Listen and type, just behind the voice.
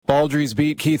Baldrey's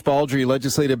Beat, Keith Baldrey,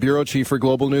 Legislative Bureau Chief for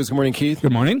Global News. Good morning, Keith.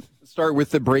 Good morning. Start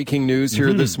with the breaking news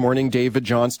here this morning. David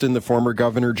Johnston, the former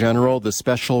Governor General, the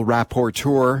special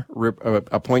rapporteur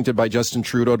appointed by Justin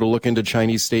Trudeau to look into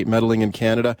Chinese state meddling in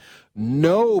Canada.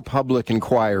 No public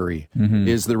inquiry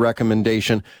is the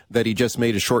recommendation that he just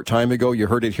made a short time ago. You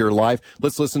heard it here live.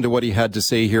 Let's listen to what he had to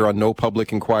say here on no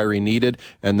public inquiry needed,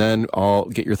 and then I'll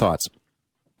get your thoughts.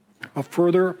 A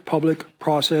further public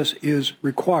process is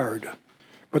required,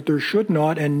 but there should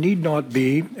not and need not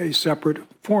be a separate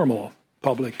formal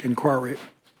public inquiry.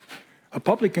 A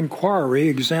public inquiry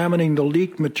examining the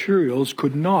leaked materials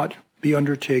could not be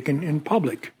undertaken in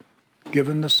public,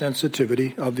 given the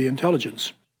sensitivity of the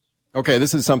intelligence. Okay,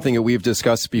 this is something that we've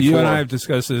discussed before. You and I have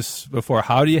discussed this before.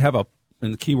 How do you have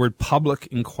and the keyword public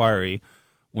inquiry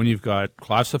when you've got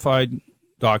classified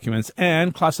documents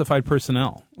and classified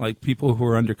personnel, like people who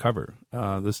are undercover,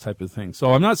 this type of thing?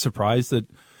 So I'm not surprised that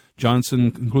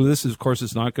Johnson concluded this. Of course,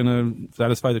 it's not going to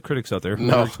satisfy the critics out there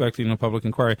who are expecting a public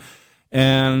inquiry.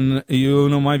 And you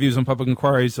know my views on public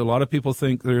inquiries. A lot of people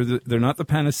think they're not the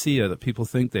panacea that people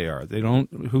think they are. They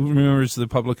don't. Who remembers the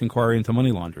public inquiry into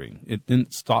money laundering? It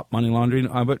didn't stop money laundering.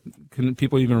 But can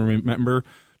people even remember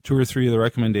 2 or 3 of the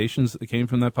recommendations that came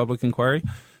from that public inquiry?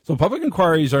 So public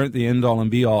inquiries aren't the end all and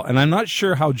be all. And I'm not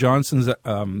sure how Johnson's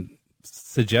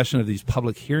suggestion of these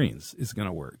public hearings is going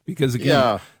to work, because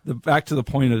again, back to the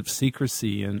point of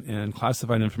secrecy and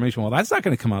classified information. Well, that's not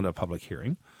going to come out of a public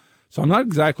hearing. So I'm not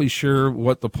exactly sure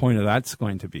what the point of that's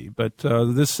going to be. But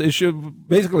this issue,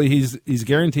 basically, he's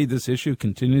guaranteed this issue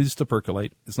continues to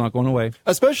percolate. It's not going away.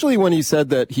 Especially when he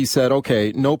said,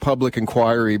 okay, no public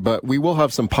inquiry, but we will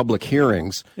have some public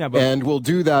hearings. And we'll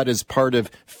do that as part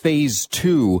of phase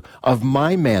 2 of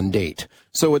my mandate.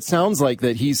 So it sounds like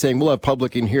that he's saying we'll have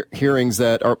public hearings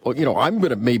that are, I'm going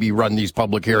to maybe run these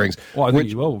public hearings. Well, I think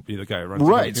you will be the guy who runs them.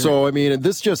 Right. So, I mean,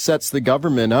 this just sets the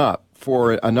government up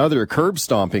for another curb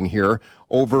stomping here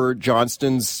over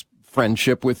Johnston's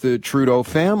friendship with the Trudeau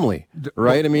family,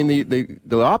 right? I mean,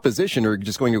 the opposition are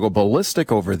just going to go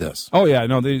ballistic over this. Oh, yeah.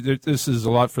 No, this is a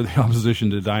lot for the opposition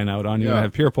to dine out on. You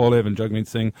have Pierre Poilievre and Jagmeet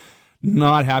Singh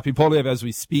not happy. Poilievre, as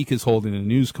we speak, is holding a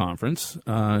news conference,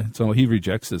 so he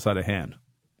rejects this out of hand.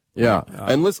 Yeah,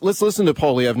 and let's listen to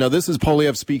Poilievre. Now, this is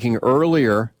Poilievre speaking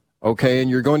earlier, okay, and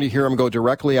you're going to hear him go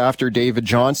directly after David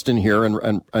Johnston here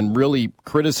and really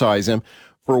criticize him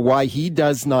for why he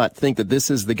does not think that this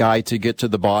is the guy to get to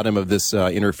the bottom of this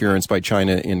interference by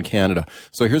China in Canada.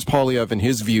 So here's Poilievre and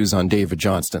his views on David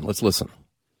Johnston. Let's listen.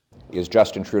 He is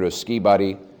Justin Trudeau's ski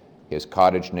buddy, his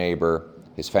cottage neighbor,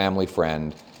 his family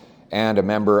friend, and a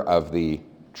member of the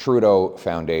Trudeau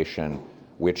Foundation,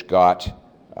 which got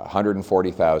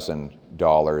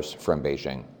 $140,000 from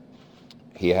Beijing.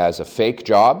 He has a fake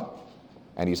job,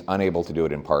 and he's unable to do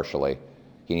it impartially.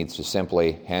 He needs to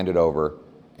simply hand it over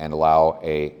and allow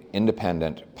an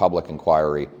independent public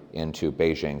inquiry into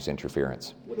Beijing's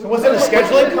interference. So was it a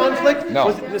scheduling conflict?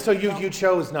 No. So you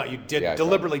chose not,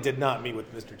 deliberately did not meet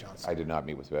with Mr. Johnson? I did not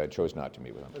meet with him. I chose not to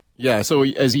meet with him. Yeah, so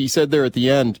as he said there at the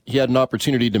end, he had an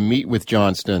opportunity to meet with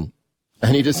Johnston.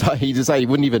 And he decided he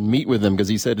wouldn't even meet with him because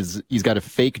he said he's got a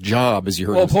fake job, as you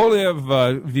heard him say.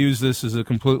 Poilievre views this as a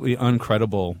completely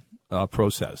uncredible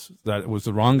process, that it was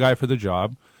the wrong guy for the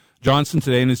job. Johnson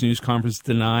today in his news conference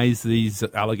denies these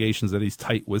allegations that he's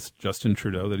tight with Justin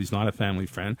Trudeau, that he's not a family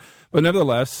friend. But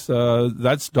nevertheless,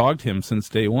 that's dogged him since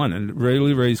day one and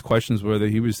really raised questions whether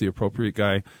he was the appropriate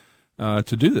guy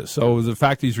to do this. So the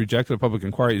fact he's rejected a public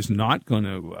inquiry is not going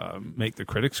to make the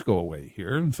critics go away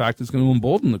here. In fact, it's going to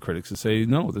embolden the critics to say,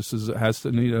 no, this has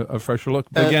to need a fresher look.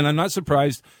 But again, I'm not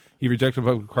surprised he rejected a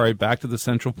public inquiry. Back to the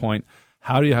central point.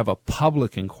 How do you have a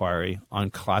public inquiry on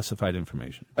classified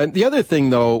information? And the other thing,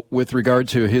 though, with regard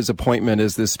to his appointment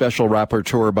as this special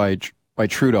rapporteur by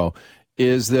Trudeau,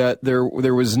 is that there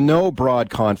was no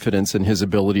broad confidence in his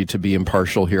ability to be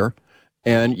impartial here.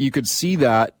 And you could see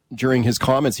that during his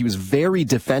comments. He was very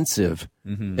defensive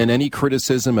in any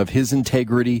criticism of his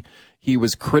integrity. He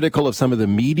was critical of some of the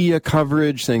media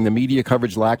coverage, saying the media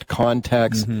coverage lacked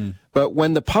context. But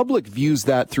when the public views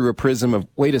that through a prism of,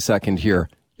 wait a second here,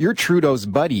 you're Trudeau's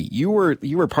buddy. You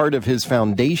were part of his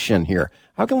foundation here.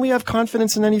 How can we have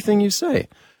confidence in anything you say?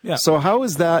 Yeah. So how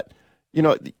is that,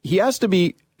 he has to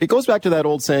be, it goes back to that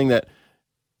old saying that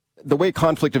the way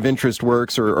conflict of interest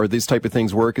works or these type of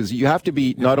things work is you have to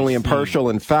be not only impartial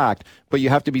in fact, but you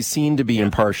have to be seen to be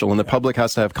impartial, and the public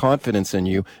has to have confidence in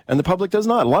you, and the public does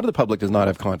not. A lot of the public does not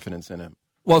have confidence in him.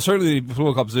 Well, certainly the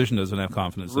political opposition doesn't have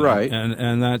confidence in him,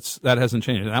 and that hasn't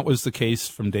changed. And that was the case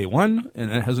from day one,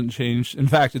 and it hasn't changed. In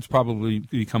fact, it's probably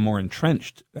become more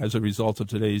entrenched as a result of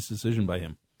today's decision by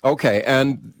him. Okay,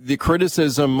 and the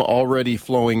criticism already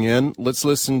flowing in. Let's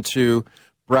listen to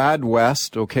Brad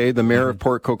West, okay, the mayor of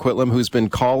Port Coquitlam, who's been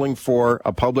calling for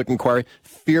a public inquiry,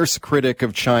 fierce critic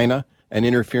of China and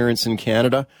interference in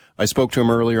Canada. I spoke to him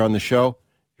earlier on the show.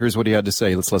 Here's what he had to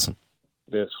say. Let's listen.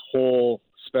 This whole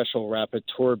special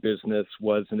rapporteur business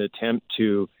was an attempt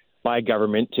by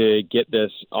government to get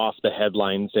this off the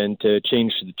headlines and to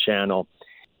change the channel.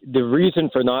 The reason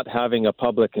for not having a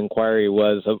public inquiry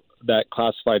was that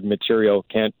classified material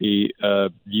can't be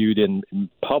viewed in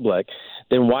public.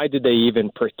 Then why did they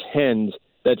even pretend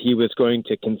that he was going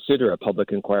to consider a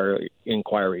public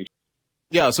inquiry?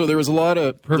 Yeah, so there was a lot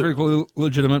of... Perfectly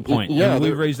legitimate point. Yeah,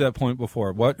 we've raised that point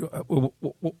before. What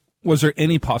was there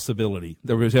any possibility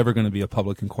there was ever going to be a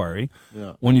public inquiry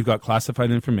when you've got classified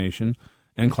information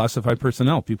and classified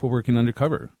personnel, people working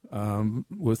undercover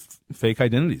with fake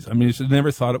identities? I mean, I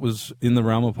never thought it was in the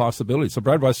realm of possibility. So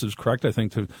Brad West is correct, I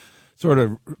think, to sort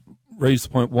of raise the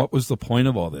point, what was the point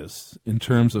of all this in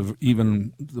terms of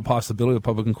even the possibility of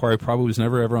public inquiry probably was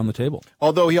never, ever on the table.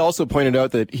 Although he also pointed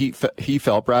out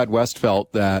that Brad West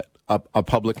felt that a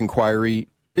public inquiry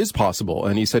is possible.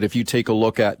 And he said if you take a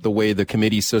look at the way the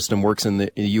committee system works in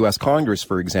the U.S. Congress,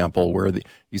 for example, where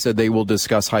he said they will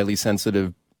discuss highly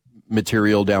sensitive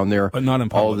material down there, but not in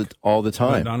public. all the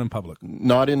time. But not in public.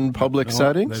 Not in public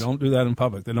settings? They don't do that in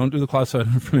public. They don't do the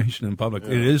classified information in public.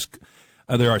 Yeah. It is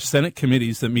there are Senate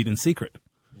committees that meet in secret,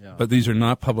 but these are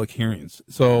not public hearings.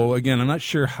 So again, I'm not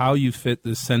sure how you fit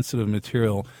this sensitive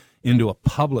material into a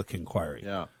public inquiry.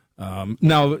 Yeah.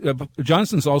 Now,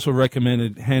 Johnson's also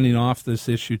recommended handing off this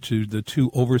issue to the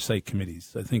two oversight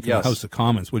committees, I think, in the House of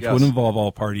Commons, which would involve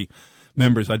all party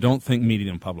members. I don't think meeting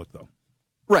in public, though.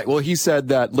 Right. Well, he said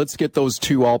that let's get those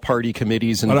two all-party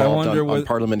committees involved on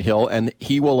Parliament Hill, and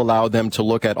he will allow them to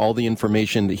look at all the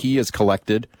information that he has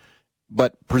collected,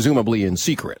 but presumably in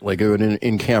secret, like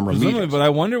in camera meetings. But I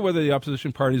wonder whether the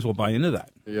opposition parties will buy into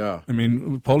that. Yeah. I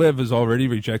mean, Poilievre has already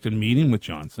rejected meeting with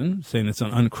Johnson, saying it's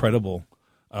an uncredible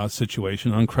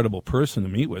situation, uncredible person to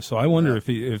meet with. So I wonder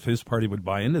if his party would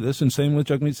buy into this, and same with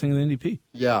Jagmeet Singh and the NDP.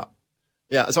 Yeah.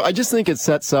 Yeah. So I just think it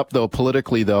sets up, though,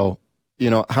 politically, though,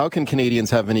 how can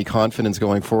Canadians have any confidence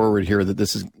going forward here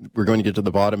that we're going to get to the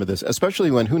bottom of this,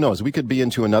 especially when, who knows, we could be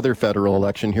into another federal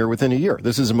election here within a year.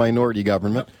 This is a minority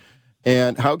government.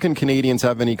 And how can Canadians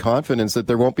have any confidence that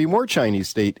there won't be more Chinese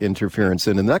state interference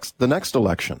in the next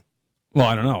election? Well,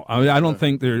 I don't know. I don't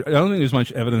think there's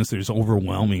much evidence there's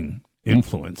overwhelming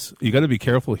influence. You got to be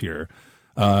careful here.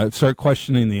 Start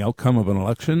questioning the outcome of an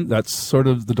election. That's sort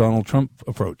of the Donald Trump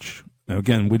approach. Now,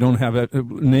 again, we don't have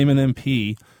name an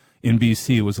MP in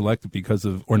BC who was elected because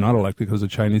of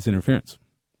Chinese interference.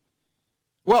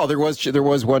 Well, there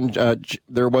was one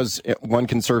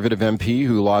conservative MP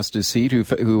who lost his seat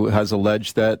who has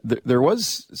alleged that there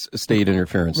was state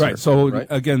interference. Right. So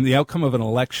again, the outcome of an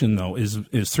election though is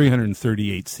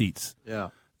 338 seats. Yeah.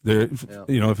 If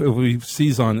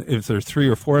there's 3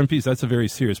 or 4 MPs, that's a very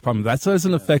serious problem. That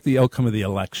doesn't affect the outcome of the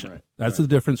election. Right. That's a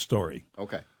different story.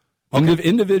 Okay.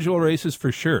 Individual races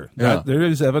for sure. Yeah. There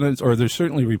is evidence, or there's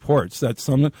certainly reports that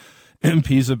some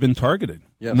MPs have been targeted.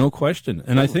 Yeah. No question.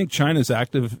 And I think China's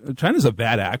a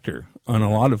bad actor on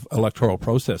a lot of electoral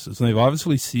processes. And they've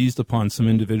obviously seized upon some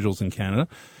individuals in Canada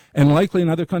and likely in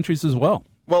other countries as well.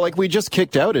 Well, like we just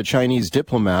kicked out a Chinese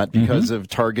diplomat because of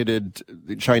targeted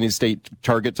Chinese state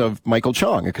targets of Michael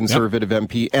Chong, a conservative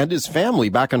MP, and his family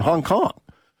back in Hong Kong.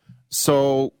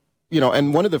 So,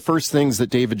 and one of the first things that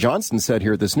David Johnston said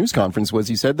here at this news conference was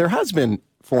he said there has been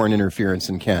foreign interference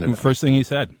in Canada. First thing he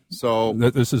said. So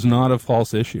that this is not a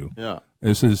false issue. Yeah.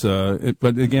 This is,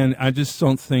 but again, I just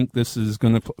don't think this is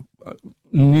going to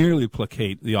nearly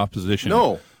placate the opposition.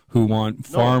 No. Who want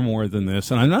far more than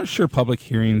this. And I'm not sure public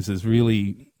hearings is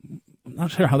really, I'm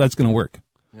not sure how that's going to work.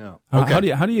 Yeah.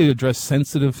 Okay. How do you address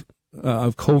sensitive,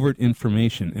 covert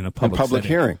information in a public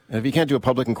hearing? And if you can't do a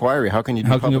public inquiry, how can you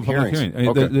do public hearings?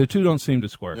 Okay. The two don't seem to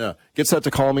square. Yeah. Get set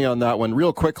to call me on that one.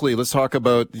 Real quickly, let's talk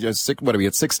about, what do we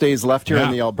got, 6 days left here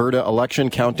in the Alberta election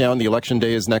countdown. The election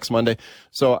day is next Monday.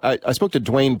 So I spoke to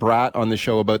Dwayne Bratt on the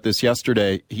show about this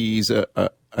yesterday. He's an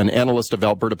analyst of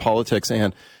Alberta politics,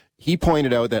 and he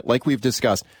pointed out that, like we've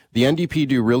discussed, the NDP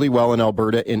do really well in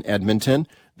Alberta, in Edmonton.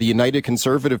 The United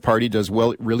Conservative Party does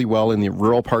really well in the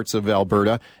rural parts of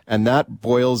Alberta, and that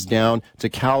boils down to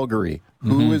Calgary.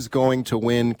 Who is going to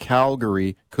win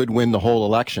Calgary could win the whole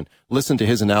election. Listen to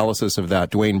his analysis of that,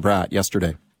 Dwayne Bratt,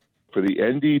 yesterday. For the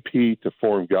NDP to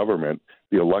form government,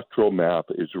 the electoral map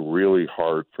is really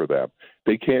hard for them.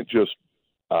 They can't just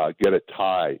get a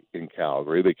tie in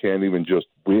Calgary. They can't even just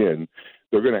win.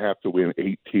 they're going to have to win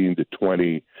 18 to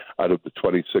 20 out of the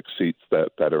 26 seats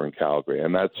that are in Calgary.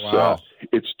 And that's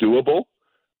it's doable,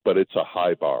 but it's a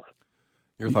high bar.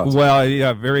 Your thoughts? Well,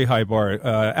 yeah, very high bar.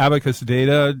 Abacus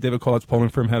data, David Collett's polling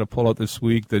firm had a poll out this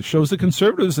week that shows the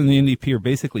Conservatives and the NDP are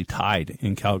basically tied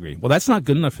in Calgary. Well, that's not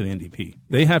good enough for the NDP.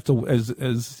 They have to,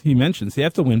 as he mentions, they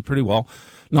have to win pretty well.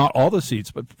 Not all the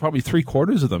seats, but probably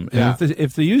 3/4 of them. Yeah. And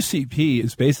if the UCP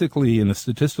is basically in a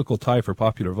statistical tie for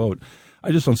popular vote,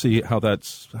 I just don't see how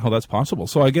that's possible.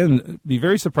 So again, be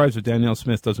very surprised if Danielle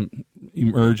Smith doesn't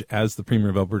emerge as the Premier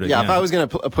of Alberta. Yeah, again. if I was going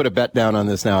to put a bet down on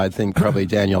this now, I'd think probably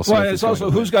Danielle Smith. Well, it's also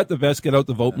who's got the best get out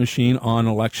the vote machine on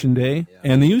election day,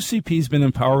 and the UCP's been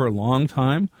in power a long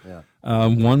time. Yeah.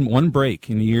 One break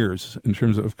in years in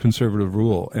terms of Conservative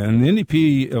rule, and the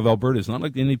NDP of Alberta is not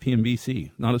like the NDP in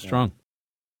BC, not as strong.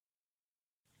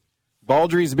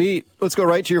 Baldrey's beat. Let's go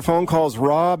right to your phone calls.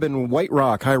 Rob in White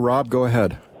Rock. Hi, Rob. Go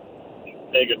ahead.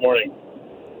 Hey, good morning.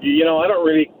 I don't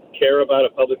really care about a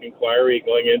public inquiry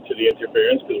going into the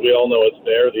interference because we all know it's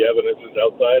there. The evidence is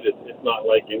outside. It's not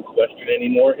like in question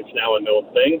anymore. It's now a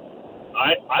known thing.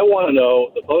 I want to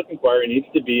know, the public inquiry needs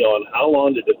to be on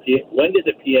when did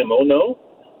the PMO know?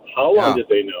 How long did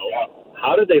they know?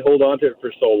 How did they hold on to it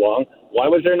for so long? Why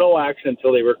was there no action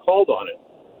until they were called on it?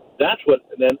 That's what,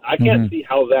 then I can't see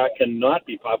how that cannot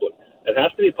be public. It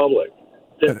has to be public.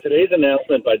 Today's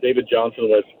announcement by David Johnson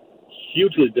was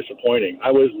hugely disappointing.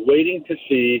 I was waiting to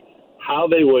see how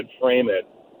they would frame it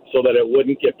so that it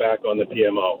wouldn't get back on the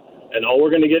PMO. And all we're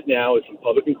going to get now is some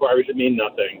public inquiries that mean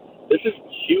nothing. This is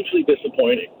hugely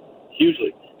disappointing.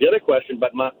 Hugely. The other question,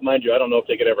 but mind you, I don't know if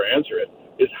they could ever answer it,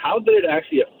 is how did it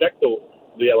actually affect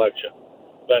the election?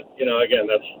 But, again,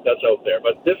 that's out there.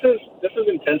 But this is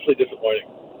intensely disappointing.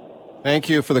 Thank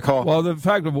you for the call. Well, the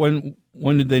fact of when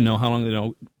did they know, how long did they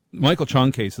know? Michael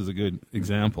Chong case is a good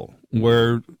example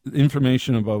where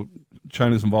information about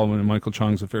China's involvement in Michael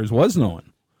Chong's affairs was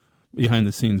known behind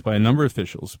the scenes by a number of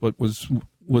officials, but was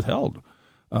withheld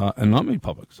and not made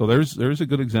public. So there's a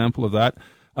good example of that.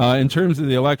 In terms of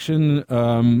the election,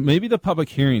 maybe the public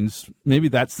hearings, maybe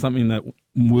that's something that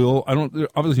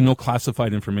obviously no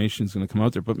classified information is going to come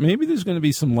out there, but maybe there's going to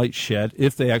be some light shed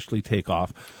if they actually take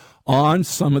off on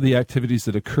some of the activities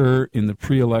that occur in the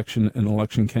pre-election and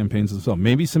election campaigns themselves.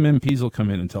 Maybe some MPs will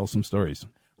come in and tell some stories.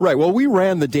 Right. Well, we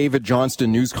ran the David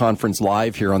Johnston news conference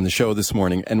live here on the show this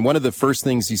morning, and one of the first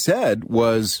things he said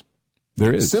was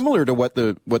similar to what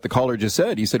the caller just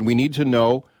said. He said, we need to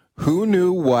know who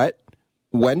knew what,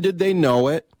 when did they know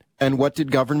it, and what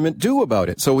did government do about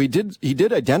it. So he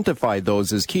did identify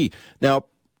those as key. Now,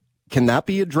 can that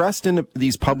be addressed in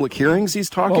these public hearings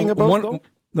he's talking about?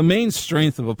 The main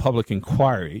strength of a public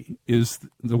inquiry is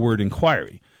the word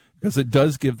inquiry, because it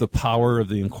does give the power of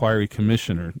the inquiry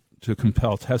commissioner to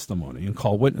compel testimony and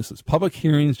call witnesses. Public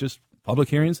hearings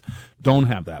don't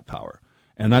have that power.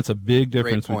 And that's a big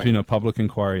difference between a public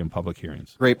inquiry and public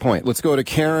hearings. Great point. Let's go to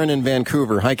Karen in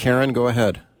Vancouver. Hi, Karen. Go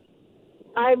ahead.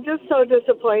 I'm just so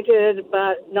disappointed,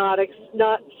 but not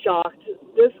shocked.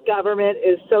 This government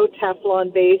is so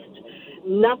Teflon-based.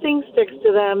 Nothing sticks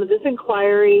to them. This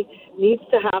inquiry needs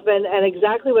to happen, and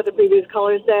exactly what the previous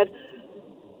caller said.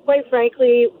 Quite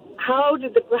frankly, how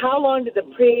long did the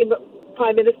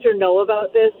Prime Minister know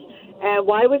about this, and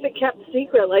why was it kept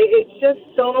secret? It's just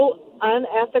so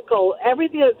unethical.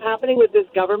 Everything that's happening with this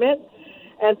government,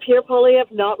 and Pierre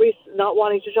Poilievre not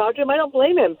wanting to talk to him, I don't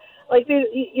blame him.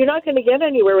 You're not going to get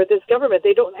anywhere with this government.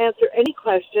 They don't answer any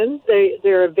questions.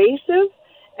 They're evasive.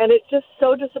 And it's just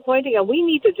so disappointing. And we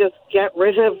need to just get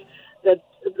rid of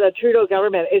the Trudeau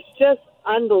government. It's just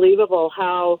unbelievable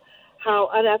how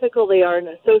unethical they are and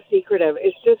so secretive.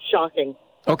 It's just shocking.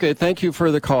 Okay, thank you for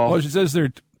the call. Well, she says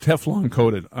they're Teflon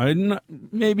coated.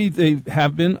 Maybe they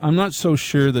have been. I'm not so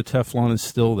sure the Teflon is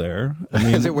still there.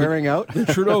 Is it wearing out? The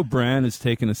Trudeau brand has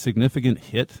taken a significant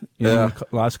hit in the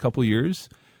last couple of years.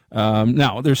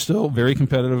 Now, they're still very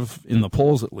competitive in the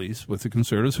polls, at least, with the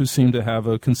Conservatives, who seem to have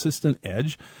a consistent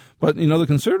edge. But, the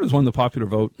Conservatives won the popular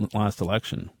vote in the last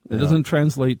election. It doesn't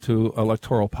translate to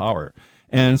electoral power.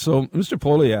 And so Mr.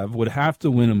 Poilievre would have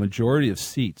to win a majority of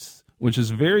seats, which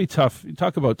is very tough. You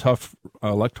talk about tough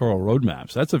electoral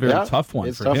roadmaps. That's a very tough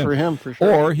one for him. It's tough for him, for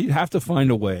sure. Or he'd have to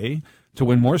find a way to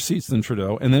win more seats than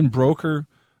Trudeau and then broker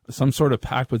some sort of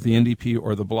pact with the NDP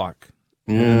or the Bloc.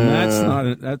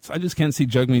 And I just can't see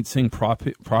Jagmeet Singh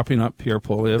propping up Pierre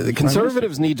Poilievre. The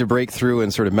Conservatives need to break through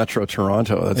in sort of Metro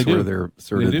Toronto. That's where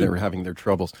they're having their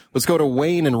troubles. Let's go to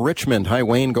Wayne in Richmond. Hi,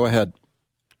 Wayne. Go ahead.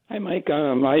 Hi, Mike.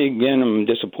 I, again, am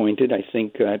disappointed. I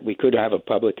think that we could have a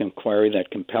public inquiry that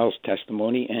compels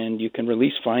testimony, and you can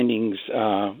release findings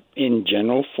in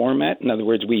general format. In other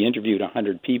words, we interviewed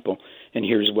 100 people, and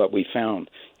here's what we found.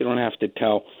 You don't have to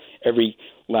tell every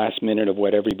last minute of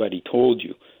what everybody told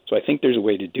you. So I think there's a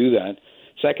way to do that.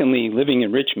 Secondly, living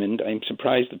in Richmond, I'm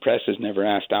surprised the press has never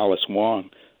asked Alice Wong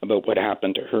about what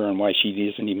happened to her and why she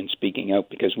isn't even speaking out,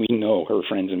 because we know her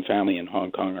friends and family in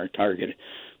Hong Kong are targeted.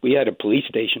 We had a police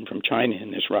station from China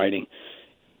in this riding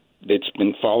that's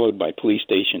been followed by police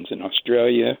stations in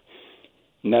Australia,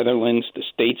 Netherlands. The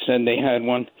States said they had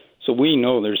one. So we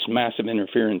know there's massive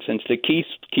interference. Since the keeps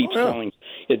telling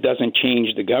it doesn't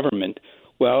change the government,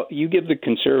 well, you give the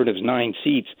Conservatives 9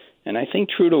 seats, and I think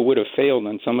Trudeau would have failed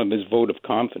on some of his vote of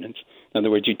confidence. In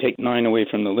other words, you take 9 away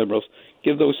from the Liberals,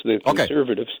 give those to the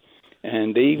Conservatives,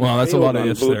 and they that's a lot of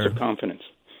ifs votes there. of confidence.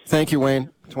 Thank you, Wayne.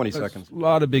 20 seconds. A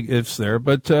lot of big ifs there.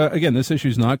 But again, this issue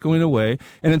is not going away.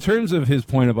 And in terms of his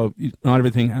point about not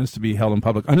everything has to be held in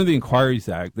public, under the Inquiries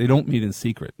Act, they don't meet in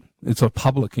secret. It's a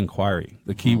public inquiry.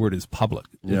 The key word is public.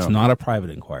 Yeah. It's not a private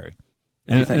inquiry.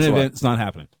 And it's not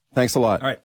happening. Thanks a lot. All right.